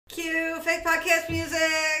Cue fake podcast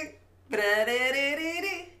music. Da,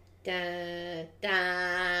 da.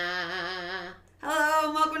 Hello,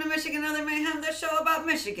 and welcome to Michigan Other Mayhem, the show about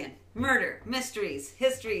Michigan, murder, mysteries,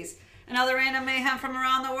 histories, and other random mayhem from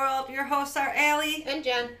around the world. Your hosts are Allie And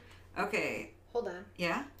Jen. Okay. Hold on.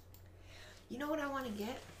 Yeah? You know what I want to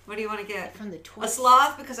get? What do you want to get? From the A Twist.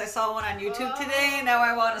 sloth? Because I saw one on YouTube today, and now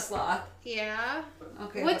I want a sloth. Yeah.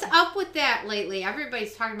 Okay. What's up with that lately?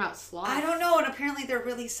 Everybody's talking about sloths. I don't know, and apparently they're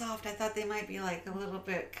really soft. I thought they might be like a little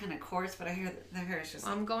bit kind of coarse, but I hear their hair is just...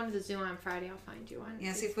 I'm going to the zoo on Friday. I'll find you one.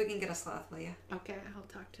 Yeah, see if we can get a sloth, will you? Okay, I'll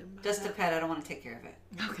talk to him about Just a that. pet, I don't want to take care of it.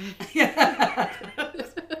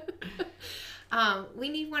 Okay. We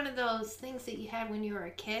need one of those things that you had when you were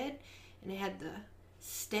a kid, and it had the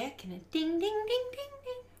stick and a ding, ding, ding, ding,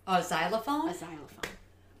 ding. Oh, a xylophone? A xylophone.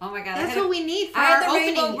 Oh my god. That's what we need for I had our the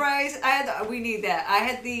Rainbow opening. Prize. we need that. I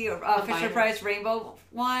had the Fisher vinyl. Price Rainbow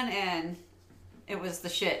one, and it was the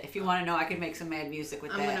shit. If you want to know, I could make some mad music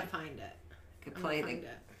with I'm that. going to find it. Could play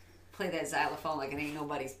that xylophone like it ain't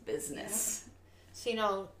nobody's business.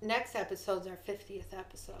 So, next episode's our 50th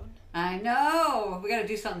episode. I know. We got to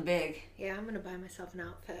do something big. Yeah, I'm going to buy myself an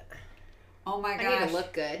outfit. Oh my gosh. I need to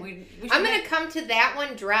look good. We should I'm going to come to that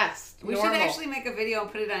one dressed. We normal. should actually make a video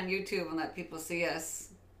and put it on YouTube and let people see us.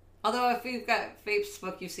 Although if you've got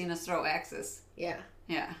Facebook, you've seen us throw axes. Yeah,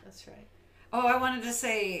 Yeah. that's right. Oh, I wanted to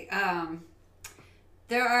say,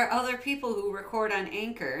 there are other people who record on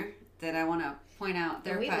Anchor that I want to point out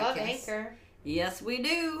their We podcasts. love Anchor. Yes, we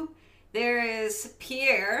do. There is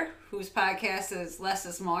Pierre, whose podcast is Less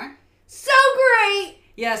is More. So great!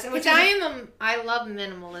 Yes, which Because I love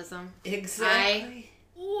minimalism. exactly.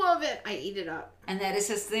 Love it. I eat it up. And that is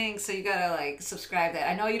his thing, so you gotta subscribe that.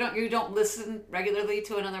 I know you don't listen regularly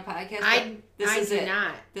to another podcast. I do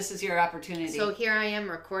not. This is your opportunity. So here I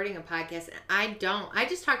am recording a podcast. I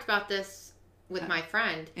just talked about this with my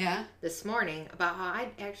friend yeah, this morning about how I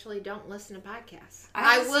actually don't listen to podcasts.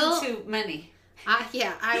 I listen to many.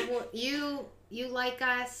 I will. You like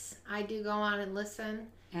us. I do go on and listen.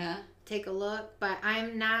 Yeah. Take a look, but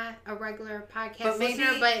I'm not a regular podcast But maybe-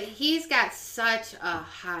 listener. But he's got such a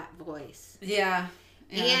hot voice, Yeah.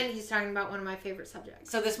 and he's talking about one of my favorite subjects.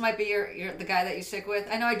 So this might be your the guy that you stick with.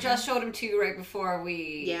 I know I just showed him to you right before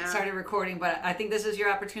we started recording, but I think this is your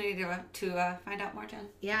opportunity to find out more, Jen.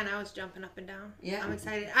 Yeah, and I was jumping up and down. Yeah. I'm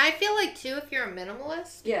excited. I feel like too, if you're a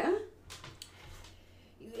minimalist, Yeah.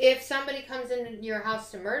 if somebody comes into your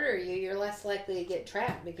house to murder you, you're less likely to get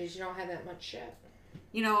trapped because you don't have that much shit.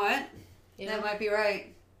 You know what? You That know? might be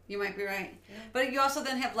right. You might be right. Yeah. But you also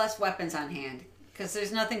then have less weapons on hand because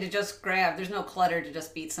there's nothing to just grab. There's no clutter to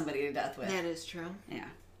just beat somebody to death with. That is true. Yeah.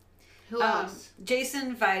 Who else?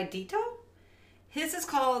 Jason Vidito. His is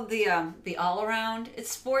called the All Around.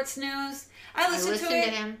 It's sports news. I listened to it.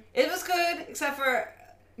 him. It was good, except for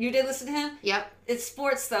you did listen to him. Yep. It's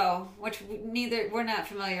sports though, which we're not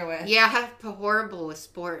familiar with. Yeah, horrible with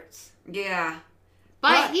sports. Yeah.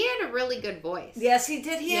 But he had a really good voice. Yes, he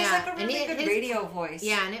did. He has Yeah, like a and really good his- radio voice.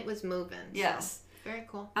 Yeah, and it was moving. Yes. So, very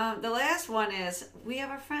cool. The last one is we have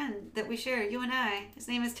a friend that we share, you and I. His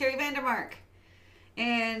name is Terry Vandermark.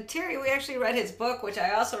 And Terry, we actually read his book, which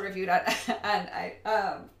I also reviewed on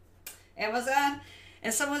Amazon.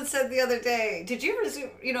 And someone said the other day, did you is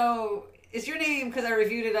your name, because I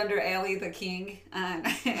reviewed it under Allie the King on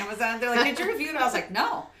Amazon. They're like, did you review it? I was like,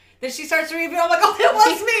 no. Then she starts to review. I'm like, oh, it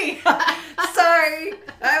was me. Sorry.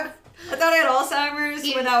 I thought I had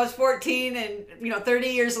Alzheimer's when I was 14, and 30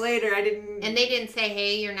 years later, I didn't. And they didn't say,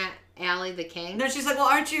 hey, you're not Allie the King? And then she's like, well,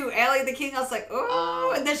 aren't you Allie the King? I was like,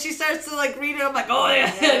 oh. And then she starts to read it. I'm like, oh,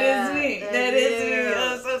 yeah, that is me. That is me.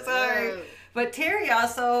 I'm so sorry. But Terry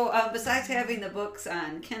also, besides having the books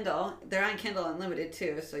on Kindle, they're on Kindle Unlimited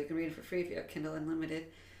too, so you can read it for free if you have Kindle Unlimited.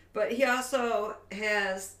 But he also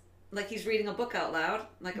has, he's reading a book out loud,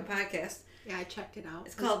 like a podcast. Yeah, I checked it out.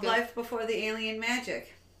 It's called Life Before the Alien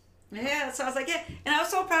Magic. Yeah, so I was like, yeah. And I was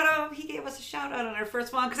so proud of him. He gave us a shout out on our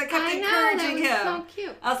first one because I kept encouraging him. That was so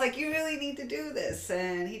cute. I was like, you really need to do this.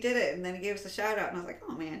 And he did it. And then he gave us a shout out. And I was like,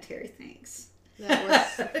 oh, man, Terry, thanks.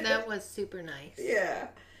 That was super nice. Yeah.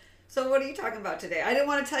 So what are you talking about today? I didn't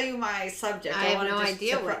want to tell you my subject. I have want no to just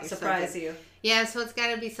idea what your surprise subject. you. Yeah, so it's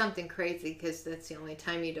got to be something crazy because that's the only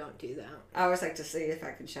time you don't do that. I always like to see if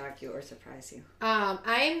I can shock you or surprise you.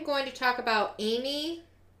 I'm going to talk about Amy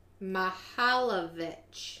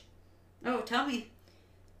Mihaljevic. Oh, tell me.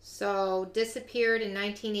 So, disappeared in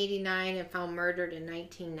 1989 and found murdered in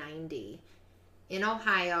 1990 in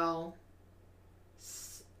Ohio,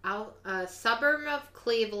 a suburb of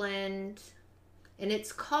Cleveland. And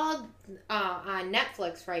it's called on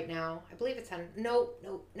Netflix right now. I believe it's on... Nope,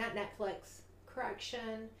 not Netflix.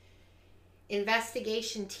 Correction.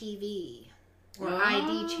 Investigation TV or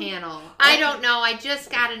ID channel. I don't know. I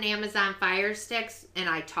just got an Amazon Fire Sticks and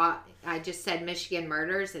I just said Michigan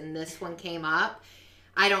Murders and this one came up.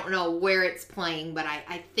 I don't know where it's playing, but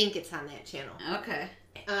I think it's on that channel. Okay.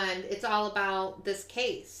 And it's all about this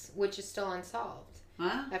case, which is still unsolved.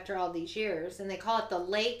 Wow. After all these years. And they call it the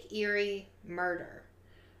Lake Erie Murder.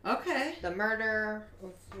 Okay. The murder.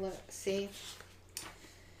 Let's see.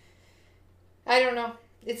 I don't know.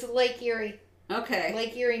 It's Lake Erie. Okay.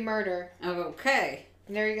 Lake Erie Murder. Okay.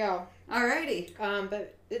 There you go. Alrighty.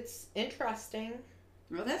 But it's interesting.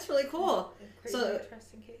 Well, that's really cool. So,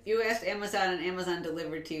 interesting case. You asked Amazon, and Amazon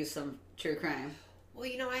delivered to you some true crime. Well,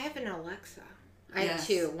 I have an Alexa. I have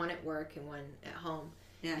two, one at work and one at home.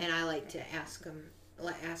 Yeah. And I like to ask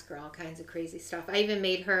her all kinds of crazy stuff. I even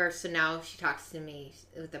made her, so now she talks to me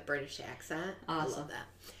with a British accent. Awesome. I love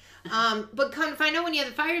that. But come to find out, when you have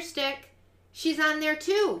the Fire Stick, she's on there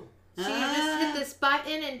too. So you just hit this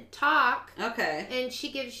button and talk. Okay. And she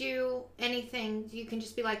gives you anything. You can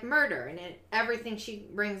just be like murder, and everything she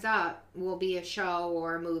brings up will be a show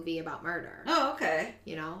or a movie about murder. Oh, okay.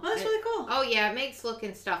 Well, that's really cool. Oh yeah, it makes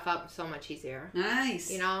looking stuff up so much easier. Nice.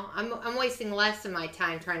 I'm wasting less of my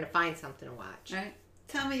time trying to find something to watch. Right.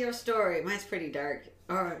 Tell me your story. Mine's pretty dark.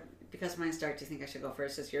 Or because mine's dark, do you think I should go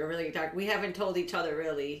first? Since you're really dark. We haven't told each other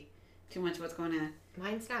really too much what's going on.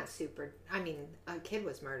 Mine's not super. I mean, a kid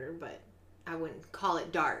was murdered, but I wouldn't call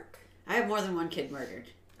it dark. I have more than one kid murdered.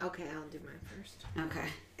 Okay, I'll do mine first. Okay.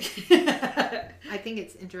 I think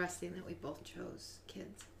it's interesting that we both chose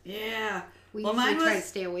kids. Yeah. We usually try to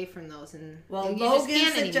stay away from those.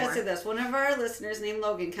 Logan suggested this. One of our listeners named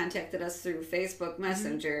Logan contacted us through Facebook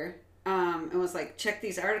Messenger and was like, check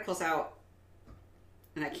these articles out.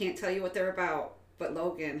 And I can't tell you what they're about, but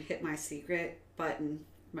Logan hit my secret button,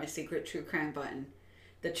 my secret true crime button.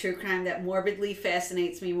 The true crime that morbidly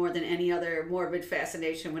fascinates me more than any other morbid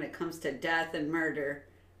fascination when it comes to death and murder,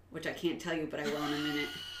 which I can't tell you, but I will in a minute.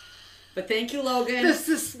 But thank you, Logan. The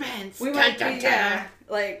suspense. We might be,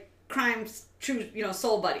 like crimes, true,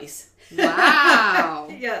 soul buddies. Wow.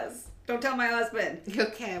 Yes. Don't tell my husband.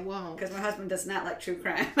 Okay, I won't. Because my husband does not like true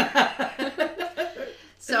crime.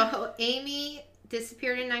 So, Amy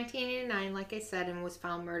disappeared in 1989, like I said, and was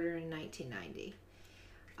found murdered in 1990.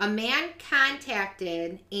 A man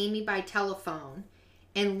contacted Amy by telephone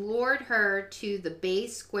and lured her to the Bay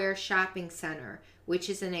Square Shopping Center, which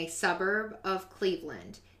is in a suburb of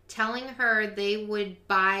Cleveland, telling her they would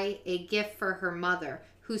buy a gift for her mother,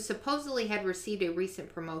 who supposedly had received a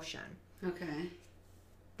recent promotion. Okay.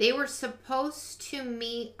 They were supposed to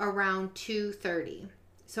meet around 2:30.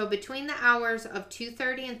 So between the hours of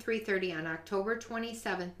 2:30 and 3:30 on October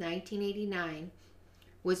 27th, 1989,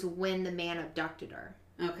 was when the man abducted her.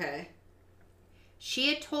 Okay.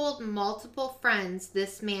 She had told multiple friends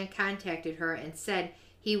this man contacted her and said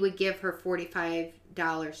he would give her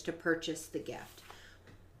 $45 to purchase the gift.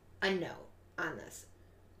 A note on this.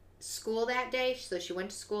 School that day, so she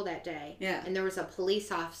went to school that day. Yeah. And there was a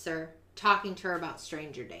police officer talking to her about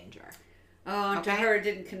stranger danger. Oh, and to her it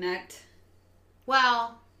didn't connect?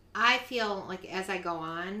 Well, I feel like as I go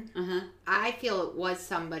on, I feel it was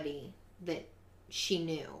somebody that she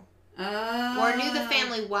knew. Or knew the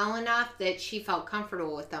family well enough that she felt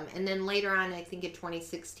comfortable with them. And then later on, I think in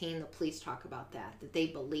 2016, the police talk about that they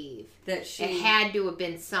believe that it had to have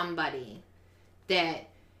been somebody that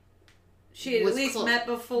she had at least met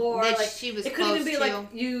before. That she was. It could even be like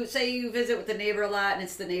you say you visit with the neighbor a lot, and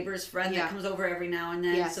it's the neighbor's friend that comes over every now and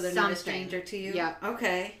then, so they're not a stranger to you. Yeah.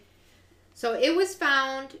 Okay. So it was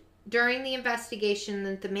found during the investigation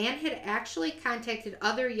that the man had actually contacted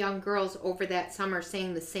other young girls over that summer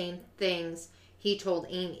saying the same things he told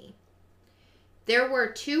Amy. There were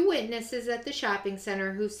 2 witnesses at the shopping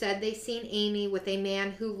center who said they seen Amy with a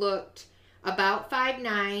man who looked about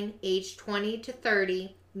 5'9", aged 20 to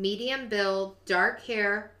 30, medium build, dark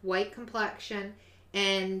hair, white complexion,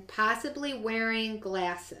 and possibly wearing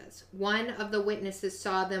glasses. One of the witnesses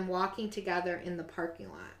saw them walking together in the parking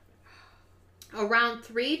lot. Around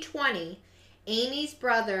 3:20, Amy's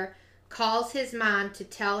brother calls his mom to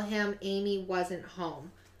tell him Amy wasn't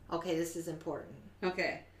home. Okay, this is important.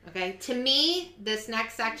 Okay. To me, this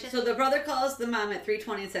next section... So the brother calls the mom at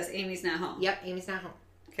 3:20 and says Amy's not home. Yep, Amy's not home.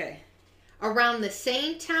 Okay. Around the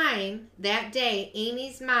same time that day,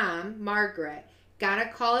 Amy's mom, Margaret, got a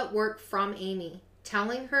call at work from Amy,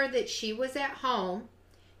 telling her that she was at home,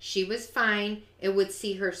 she was fine, and would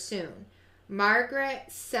see her soon. Margaret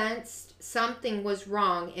sensed something was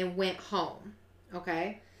wrong and went home.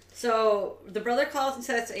 Okay? So the brother calls and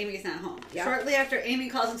says Amy's not home. Yep. Shortly after, Amy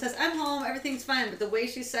calls and says, I'm home, everything's fine. But the way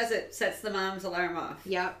she says it sets the mom's alarm off.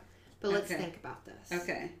 Yep. But let's think about this.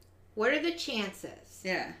 Okay. what are the chances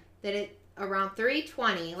that it around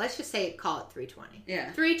 3:20, let's just say call it 3:20.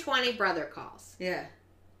 Yeah. 3:20 brother calls. Yeah.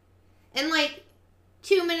 And like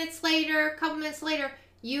 2 minutes later, a couple minutes later,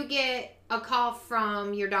 you get a call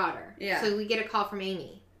from your daughter. Yeah. So we get a call from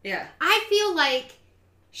Amy. Yeah. I feel like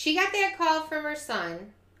she got that call from her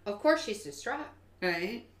son. Of course she's distraught.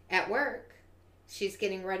 Right. At work. She's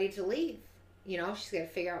getting ready to leave. You know, she's got to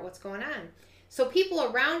figure out what's going on. So people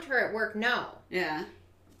around her at work know. Yeah.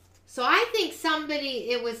 So I think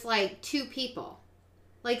it was like 2 people.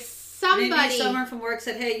 Like somebody. Maybe someone from work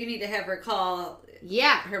said, hey, you need to have her call.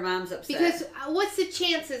 Yeah. Her mom's upset. Because what's the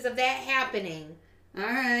chances of that happening? All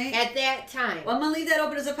right. At that time. Well, I'm going to leave that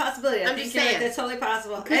open as a possibility. I think you're right. That's totally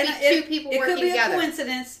possible. It could be 2 people working together. It could be a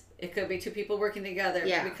coincidence. It could be 2 people working together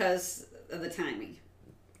because of the timing.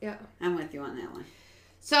 Yeah. I'm with you on that one.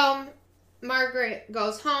 So Margaret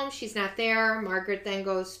goes home. She's not there. Margaret then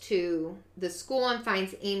goes to the school and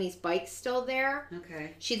finds Amy's bike still there.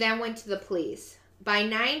 Okay. She then went to the police. By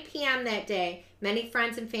 9 p.m. that day, many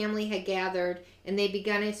friends and family had gathered, and they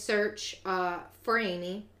began a search for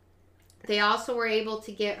Amy. They also were able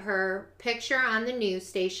to get her picture on the news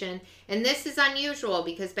station, and this is unusual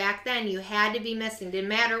because back then you had to be missing, didn't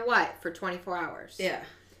matter what, for 24 hours. Yeah.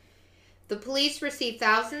 The police received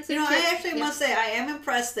thousands of tips. I actually must say, I am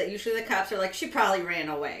impressed that usually the cops are like, she probably ran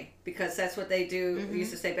away. Because that's what they do. Mm-hmm. We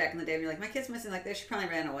used to say back in the day, and you're like, my kid's missing like this, she probably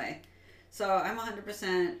ran away. So I'm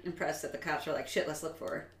 100% impressed that the cops are like, shit, let's look for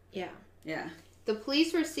her. Yeah. Yeah. The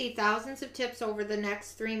police received thousands of tips over the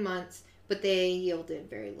next 3 months, but they yielded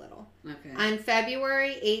very little. Okay. On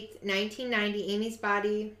February 8th, 1990, Amy's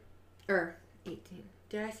body... Did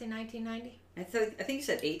I say 1990? I think you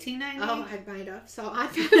said 1890. Oh, I might have. So on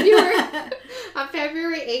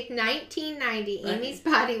February 8th, 1990, Amy's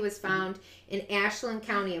body was found in Ashland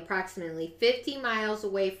County, approximately 50 miles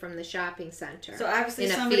away from the shopping center. So obviously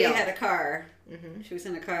somebody had a car. Mm-hmm. She was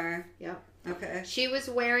in a car. Yep. Okay. She was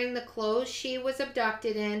wearing the clothes she was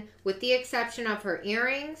abducted in, with the exception of her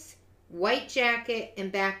earrings, white jacket,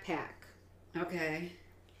 and backpack. Okay.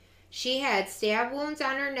 She had stab wounds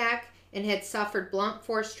on her neck and had suffered blunt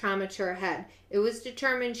force trauma to her head. It was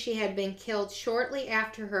determined she had been killed shortly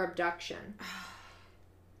after her abduction.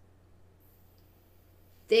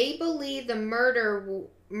 They believe the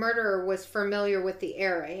murderer was familiar with the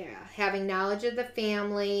area, having knowledge of the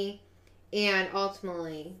family, and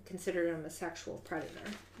ultimately considered him a sexual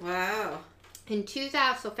predator. Wow. In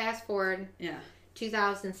 2000, so fast forward,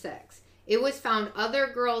 2006, it was found other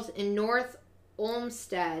girls in North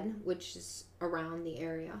Olmsted, which is around the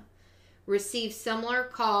area, received similar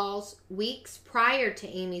calls weeks prior to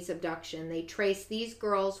Amy's abduction. They traced these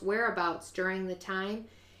girls' whereabouts during the time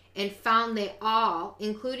and found they all,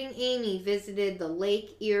 including Amy, visited the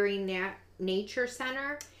Lake Erie Nature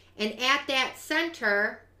Center. And at that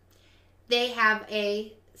center, they have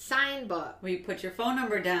a sign book. Where you put your phone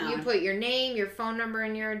number down. You put your name, your phone number,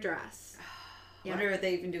 and your address. I wonder if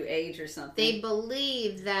they even do age or something. They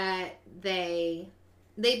believe that they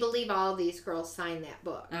believe all these girls signed that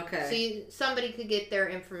book. Okay. So somebody could get their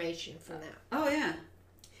information from that. Oh, yeah.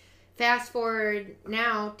 Fast forward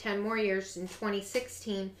now, 10 more years, in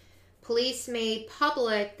 2016, police made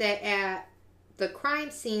public that at the crime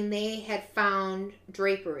scene they had found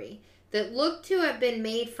drapery that looked to have been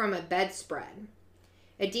made from a bedspread.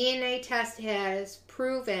 A DNA test has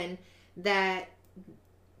proven that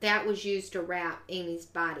was used to wrap Amy's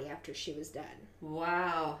body after she was dead.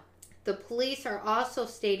 Wow. The police are also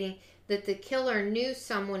stating that the killer knew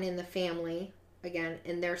someone in the family, again,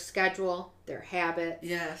 in their schedule, their habits.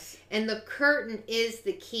 Yes. And the curtain is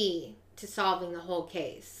the key to solving the whole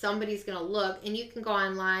case. Somebody's going to look, and you can go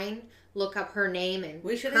online, look up her name and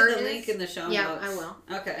we should curtains. have the link in the show notes. Yeah, I will.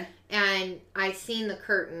 Okay. And I seen the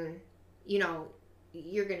curtain,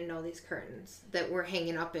 you're going to know these curtains that were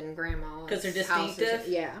hanging up in Grandma's because they're distinctive? Houses.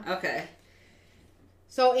 Yeah. Okay.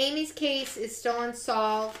 So Amy's case is still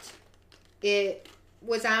unsolved. It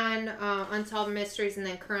was on Unsolved Mysteries and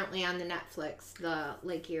then currently on the Netflix, the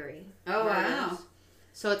Lake Erie. Oh, Murders. wow.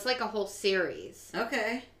 So it's like a whole series.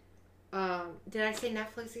 Okay. Did I say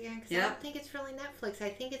Netflix again? Because I don't think it's really Netflix. I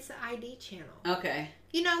think it's the ID channel. Okay.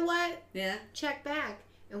 You know what? Yeah. Check back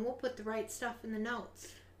and we'll put the right stuff in the notes.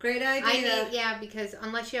 Great idea. Because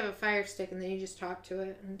unless you have a Fire Stick and then you just talk to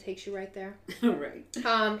it and it takes you right there. Right.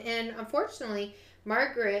 And unfortunately,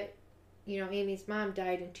 Margaret, Amy's mom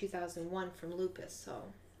died in 2001 from lupus, so.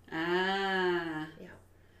 Ah. Yeah.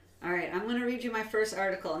 All right, I'm going to read you my first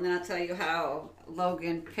article, and then I'll tell you how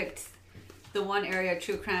Logan picked the one area of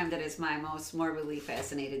true crime that is my most morbidly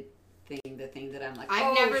fascinated thing, the thing that I'm like,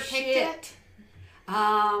 I've never picked it.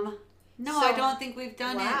 No, I don't think we've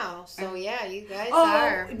done it. Wow. So, yeah, you guys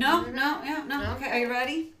are. No. Okay, are you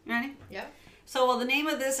ready? Ready? Yep. So, well, the name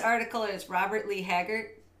of this article is Robert Lee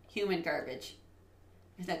Haggart, Human Garbage.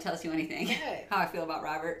 If that tells you anything. Okay. How I feel about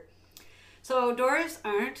Robert. So, Doris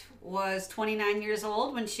Arndt was 29 years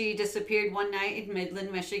old when she disappeared one night in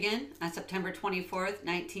Midland, Michigan on September 24th,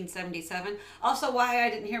 1977. Also, why I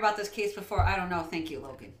didn't hear about this case before, I don't know. Thank you,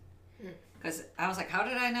 Logan. Because I was like, how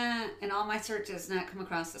did I not, in all my searches, not come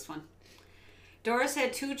across this one? Doris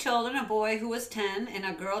had 2 children, a boy who was 10 and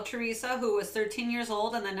a girl, Teresa, who was 13 years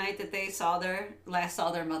old on the night that they last saw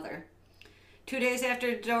their mother. 2 days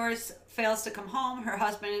after Doris fails to come home, her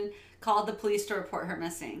husband called the police to report her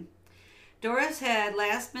missing. Doris had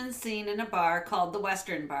last been seen in a bar called the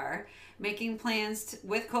Western Bar, making plans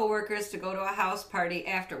with coworkers to go to a house party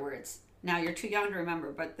afterwards. Now, you're too young to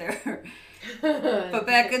remember, but but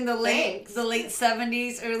back in the late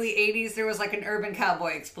 70s, early 80s, there was like an urban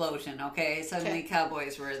cowboy explosion, okay? Suddenly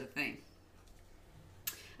cowboys were the thing.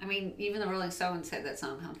 I mean, even the Rolling Stones had that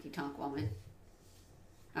song, Honky Tonk Woman.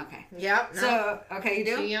 Okay. Yep. No. So, okay, you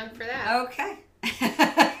do? Too young for that. Okay.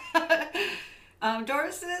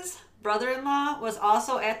 Doris's brother-in-law was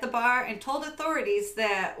also at the bar and told authorities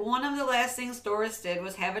that one of the last things Doris did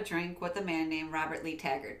was have a drink with a man named Robert Lee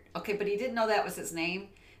Taggart. Okay, but he didn't know that was his name,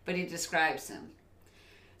 but he describes him.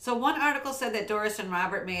 So one article said that Doris and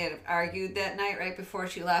Robert may have argued that night right before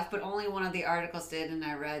she left, but only one of the articles did, and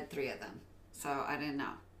I read 3 of them. So I didn't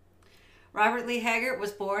know. Robert Lee Haggart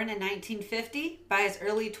was born in 1950. By his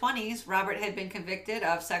early 20s, Robert had been convicted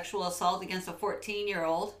of sexual assault against a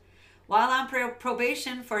 14-year-old. While on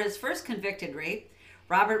probation for his first convicted rape,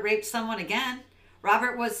 Robert raped someone again.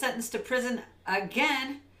 Robert was sentenced to prison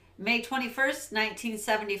again May 21st,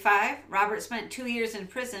 1975. Robert spent 2 years in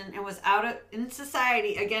prison and was out in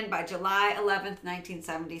society again by July 11th,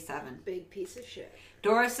 1977. Big piece of shit.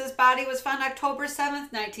 Doris's body was found October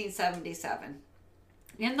 7th, 1977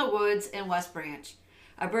 in the woods in West Branch.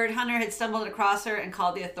 A bird hunter had stumbled across her and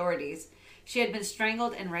called the authorities. She had been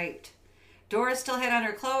strangled and raped. Doris still had on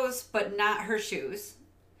her clothes, but not her shoes.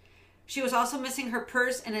 She was also missing her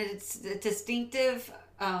purse and a distinctive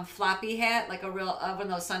floppy hat, like one of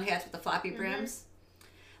those sun hats with the floppy brims.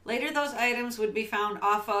 Later, those items would be found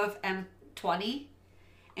off of M20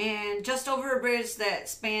 and just over a bridge that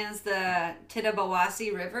spans the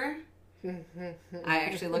Tittabawassee River. I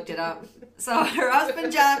actually looked it up. So her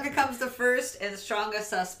husband, John, becomes the first and strongest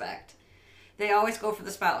suspect. They always go for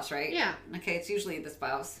the spouse, right? Yeah. Okay, it's usually the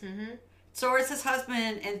spouse. Doris's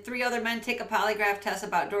husband and 3 other men take a polygraph test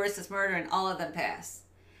about Doris's murder, and all of them pass.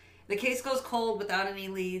 The case goes cold without any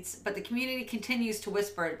leads, but the community continues to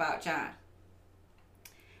whisper about John.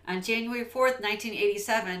 On January 4th,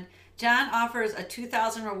 1987, John offers a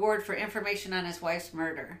 $2,000 reward for information on his wife's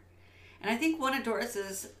murder. And I think one of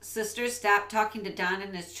Doris's sisters stopped talking to Don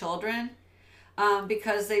and his children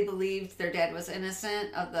because they believed their dad was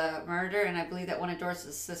innocent of the murder, and I believe that one of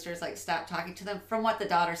Doris's sisters stopped talking to them, from what the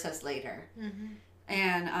daughter says later.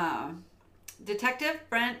 And Detective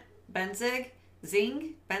Brent Benzing,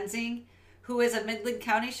 who is a Midland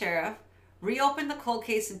County sheriff, reopened the cold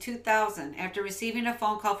case in 2000 after receiving a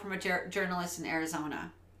phone call from a journalist in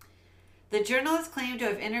Arizona. The journalist claimed to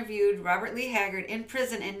have interviewed Robert Lee Haggart in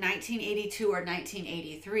prison in 1982 or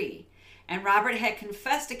 1983, and Robert had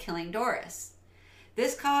confessed to killing Doris.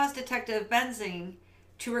 This caused Detective Benzing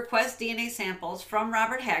to request DNA samples from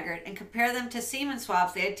Robert Haggart and compare them to semen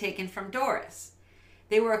swabs they had taken from Doris.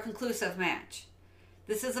 They were a conclusive match.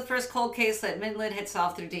 This is the first cold case that Midland had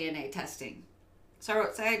solved through DNA testing. So I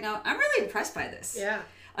wrote, side note, I'm really impressed by this. Yeah.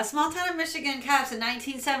 A small town of Michigan cops in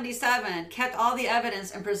 1977 kept all the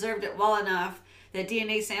evidence and preserved it well enough that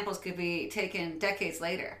DNA samples could be taken decades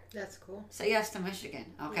later. That's cool. Say yes to Michigan,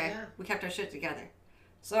 okay? Yeah. We kept our shit together.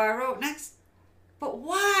 So I wrote next, but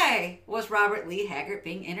why was Robert Lee Haggart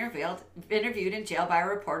being interviewed in jail by a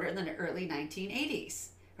reporter in the early 1980s,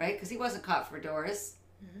 right? Because he wasn't caught for Doris.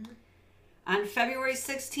 On February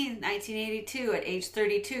 16, 1982, at age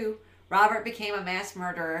 32, Robert became a mass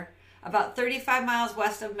murderer about 35 miles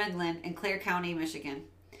west of Midland in Clare County, Michigan.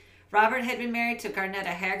 Robert had been married to Garnetta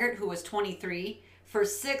Haggart, who was 23, for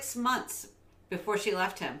 6 months before she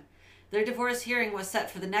left him. Their divorce hearing was set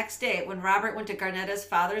for the next day when Robert went to Garnetta's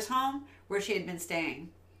father's home where she had been staying.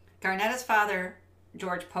 Garnetta's father,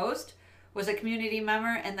 George Post, was a community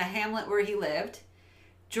member in the hamlet where he lived.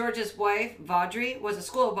 George's wife, Vaudrey, was a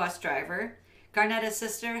school bus driver. Garnetta's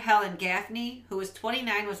sister, Helen Gaffney, who was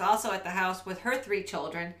 29, was also at the house with her 3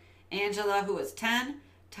 children, Angela, who was 10,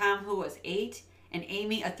 Tom, who was 8, and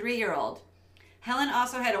Amy, a 3-year-old. Helen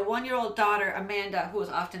also had a 1-year-old daughter, Amanda, who was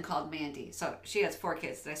often called Mandy. So she has 4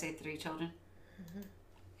 kids. Did I say 3 children?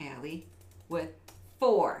 Allie. with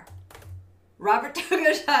 4. Robert took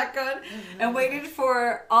a shotgun and waited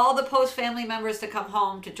for all the Post family members to come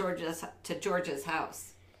home to George's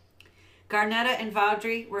house. Garnetta and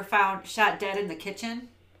Vaudry were found shot dead in the kitchen.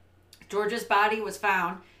 George's body was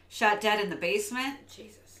found shot dead in the basement.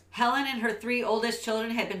 Jesus. Helen and her 3 oldest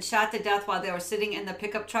children had been shot to death while they were sitting in the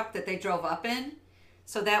pickup truck that they drove up in.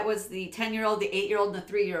 So that was the 10-year-old, the 8-year-old, and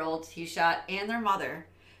the 3-year-old he shot, and their mother.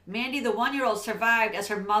 Mandy, the 1-year-old, survived as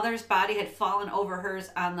her mother's body had fallen over hers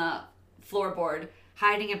on the floorboard,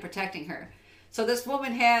 hiding and protecting her. So this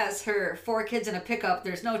woman has her 4 kids in a pickup.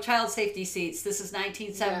 There's no child safety seats. This is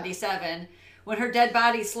 1977. Yeah. When her dead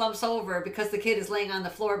body slumps over because the kid is laying on the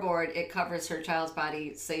floorboard, it covers her child's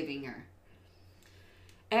body, saving her.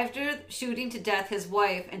 After shooting to death his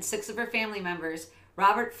wife and 6 of her family members,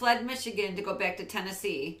 Robert fled Michigan to go back to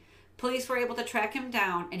Tennessee. Police were able to track him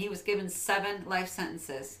down, and he was given 7 life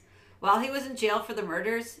sentences. While he was in jail for the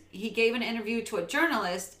murders, he gave an interview to a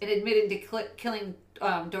journalist and admitted to killing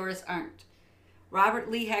Doris Arndt. Robert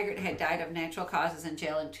Lee Haggart had died of natural causes in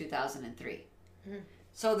jail in 2003.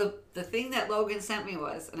 So the thing that Logan sent me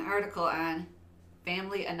was an article on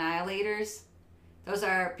family annihilators. Those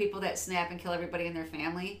are people that snap and kill everybody in their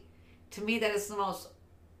family. To me, that is the most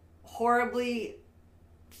horribly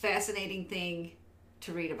fascinating thing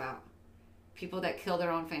to read about. People that kill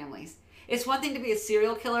their own families. It's one thing to be a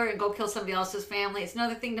serial killer and go kill somebody else's family. It's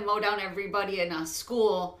another thing to mow down everybody in a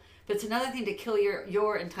school. But it's another thing to kill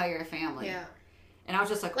your entire family. Yeah. And I was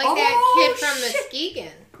just like, that kid from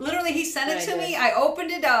Muskegon. Literally, he sent it to me. I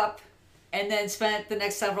opened it up and then spent the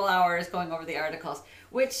next several hours going over the articles.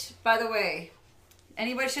 Which, by the way,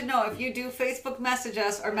 anybody should know, if you do Facebook message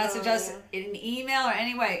us or message us in an email or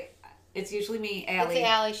any way, it's usually me, Allie. It's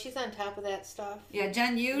Allie. She's on top of that stuff. Yeah,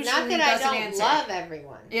 Jen usually doesn't answer. Not that I don't love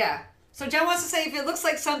everyone. Yeah. So Jen wants to say if it looks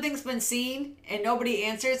like something's been seen and nobody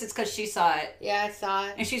answers, it's because she saw it. Yeah, I saw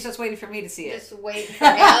it. And she's just waiting for me to see it. Just waiting for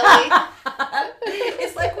Allie.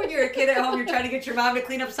 It's like when you're a kid at home, you're trying to get your mom to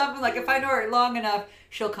clean up something. Like, if I know her long enough,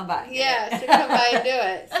 she'll come by. Yeah, she'll come by and do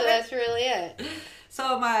it. So that's really it.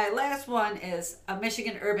 So my last one is a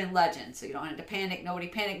Michigan urban legend. So you don't have to panic.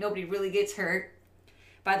 Nobody really gets hurt.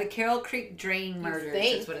 By the Carroll Creek Drain murders.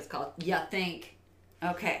 That's what it's called. You think.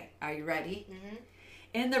 Okay, are you ready? Mm-hmm.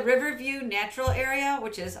 In the Riverview Natural Area,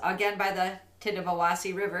 which is, again, by the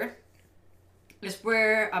Tittabawassee River, is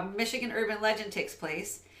where a Michigan urban legend takes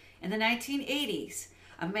place. In the 1980s,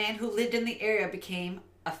 a man who lived in the area became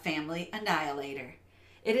a family annihilator.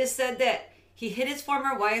 It is said that he hit his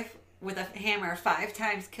former wife with a hammer 5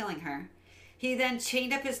 times, killing her. He then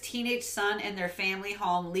chained up his teenage son in their family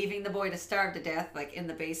home, leaving the boy to starve to death, like in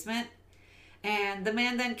the basement. And the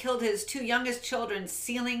man then killed his 2 youngest children,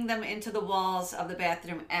 sealing them into the walls of the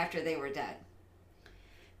bathroom after they were dead.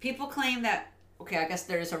 People claim that, okay, I guess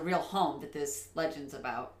there's a real home that this legend's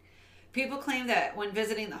about. People claim that when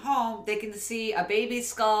visiting the home, they can see a baby's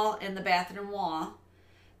skull in the bathroom wall.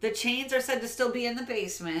 The chains are said to still be in the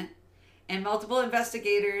basement. And multiple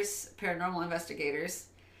investigators, paranormal investigators,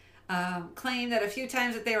 claim that a few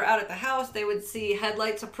times that they were out at the house, they would see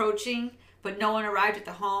headlights approaching, but no one arrived at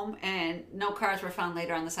the home, and no cars were found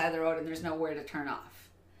later on the side of the road, and there's nowhere to turn off.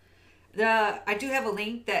 I do have a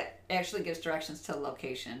link that actually gives directions to the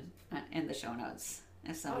location in the show notes.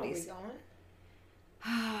 If somebody's... Are we going?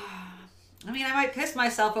 I mean, I might piss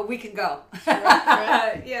myself, but we can go.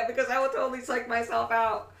 Right. Yeah, because I will totally psych myself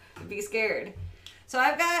out and be scared. So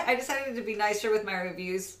I decided to be nicer with my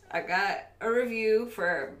reviews. I've got a review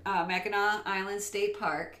for Mackinac Island State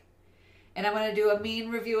Park. And I'm going to do a mean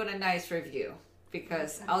review and a nice review.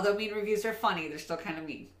 Because although mean reviews are funny, they're still kind of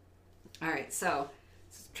mean. All right, so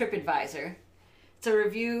TripAdvisor. It's a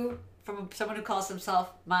review from someone who calls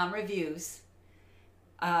himself Mom Reviews.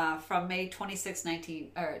 From May 26,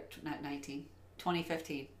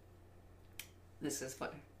 2015. This is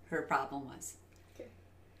what her problem was. Okay.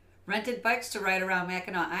 Rented bikes to ride around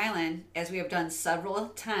Mackinac Island, as we have done several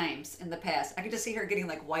times in the past. I could just see her getting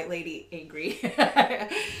like white lady angry.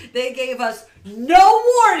 They gave us no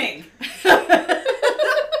warning.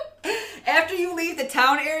 After you leave the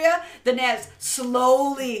town area, the gnats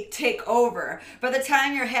slowly take over. By the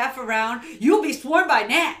time you're half around, you'll be swarmed by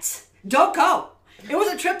gnats. Don't go. It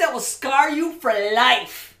was a trip that will scar you for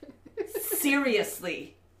life.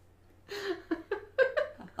 Seriously.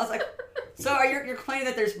 I was like, so you're claiming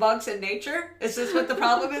that there's bugs in nature? Is this what the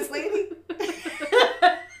problem is, lady?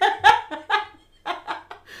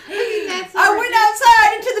 I went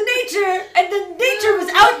outside into the nature, and the nature was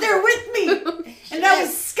out there with me. And I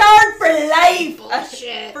was scarred for life.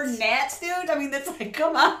 Bullshit. For gnats, dude? I mean, that's like,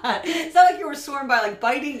 come on. It's not like you were swarmed by like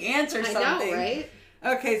biting ants or something. I know, right?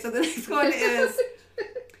 Okay, so the next one is,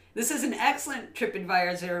 This is an excellent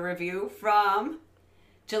TripAdvisor review from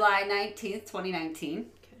July 19th, 2019. Okay.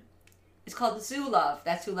 It's called Zoo Love.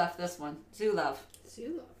 That's who left this one. Zoo Love.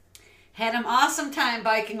 Zoo Love. Had an awesome time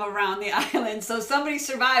biking around the island, so somebody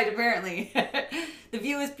survived apparently. The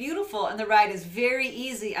view is beautiful and the ride is very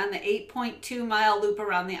easy on the 8.2 mile loop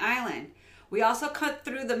around the island. We also cut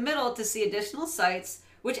through the middle to see additional sights,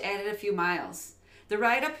 which added a few miles. The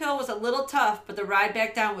ride uphill was a little tough, but the ride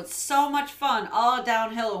back down was so much fun, all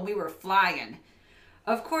downhill, and we were flying.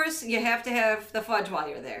 Of course, you have to have the fudge while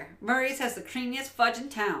you're there. Murray's has the creamiest fudge in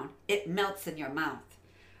town. It melts in your mouth.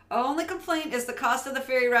 Our only complaint is the cost of the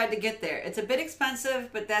ferry ride to get there. It's a bit expensive,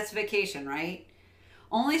 but that's vacation, right?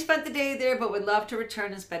 Only spent the day there, but would love to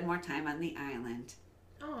return and spend more time on the island.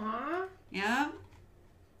 Aww. Yeah?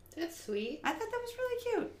 That's sweet. I thought that was really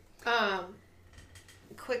cute.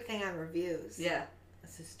 Quick thing on reviews. Yeah.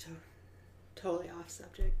 This is totally off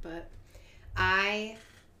subject, but I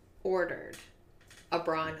ordered a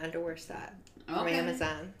bra and underwear set from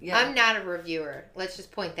Amazon. Yeah. I'm not a reviewer. Let's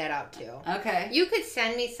just point that out too. Okay. You could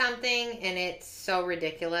send me something and it's so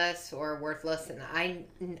ridiculous or worthless, and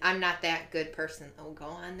I'm not that good person that will go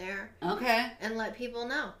on there. Okay. And let people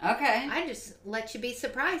know. Okay. I just let you be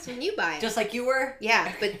surprised when you buy it. Just like you were?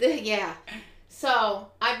 Yeah, but yeah. So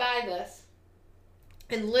I buy this,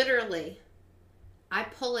 and literally, I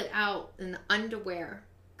pull it out, and the underwear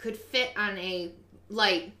could fit on a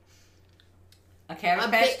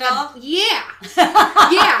Cabbage Patch doll? Yeah.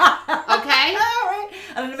 Yeah. Okay? All right.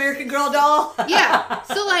 An American Girl doll? Yeah.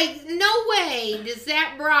 So, no way does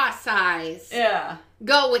that bra size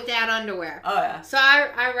go with that underwear. Oh, yeah. So,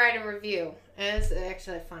 I write a review. And it's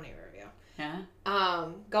actually a funny review. Yeah.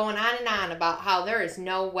 Going on and on about how there is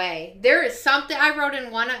no way. There is something. I wrote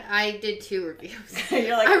in one. I did 2 reviews.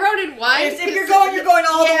 You're like, I wrote in one. If you're going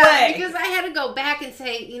all the way. Because I had to go back and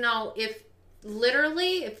say, if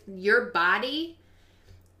your body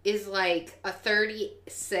is like a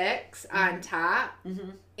 36 on top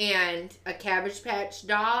and a Cabbage Patch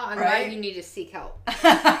doll on the right, you need to seek help.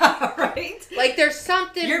 Right? There's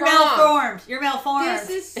something You're wrong. You're malformed.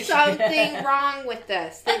 This is something wrong with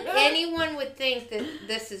this. That anyone would think that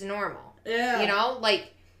this is normal. Yeah.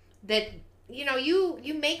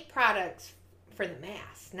 You make products for the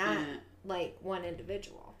mass, not one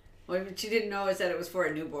individual. Well, what you didn't know is that it was for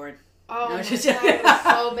a newborn. Oh, my God, it was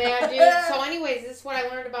so bad, dude. So anyways, this is what I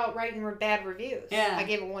learned about writing bad reviews. Yeah. I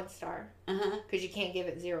gave it 1 star. Because you can't give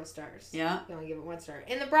it 0 stars. Yeah. You only give it 1 star.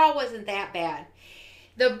 And the bra wasn't that bad.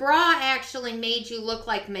 The bra actually made you look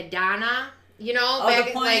like Madonna. The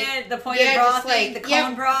pointed bra thing, the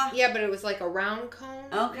cone bra? Yeah, but it was like a round cone.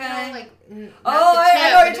 Okay. I know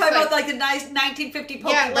what you're talking about, the nice 1950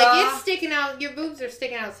 polka bra. Yeah, it's sticking out. Your boobs are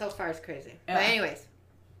sticking out so far, it's crazy. Yeah. But anyways,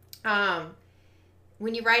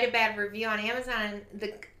 when you write a bad review on Amazon,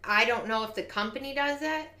 I don't know if the company does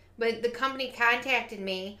it, but the company contacted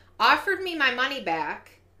me, offered me my money back,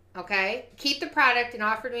 okay? Keep the product and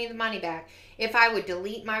offered me the money back if I would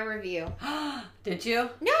delete my review. Did you?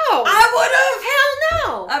 No. I would have.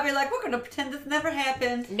 Hell no. I'd be like, we're going to pretend this never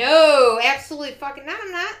happened. No, absolutely fucking not.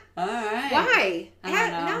 I'm not. All right. Why? I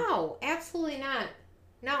don't know. No, absolutely not.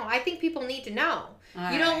 No, I think people need to know.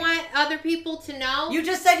 All you don't want other people to know? You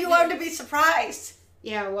just said you wanted to be surprised.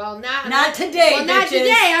 Yeah, well, not today, well, bitches. Not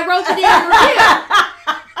today. I wrote the damn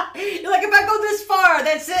review. You're like, if I go this far,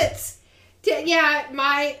 that's it. Yeah,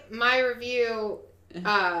 my review,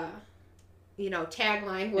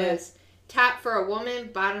 tagline was top for a woman,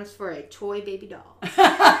 bottoms for a toy baby doll.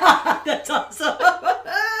 That's awesome.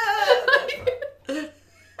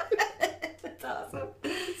 That's awesome.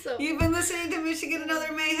 So, you've been listening to Michigan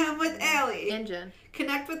Another Mayhem with Allie and Jen.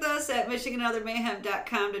 Connect with us at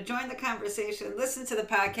MichiganAnotherMayhem.com to join the conversation, listen to the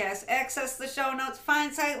podcast, access the show notes,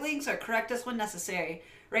 find site links, or correct us when necessary.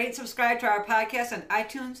 Rate and subscribe to our podcast on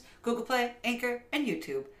iTunes, Google Play, Anchor, and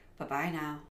YouTube. Bye-bye now.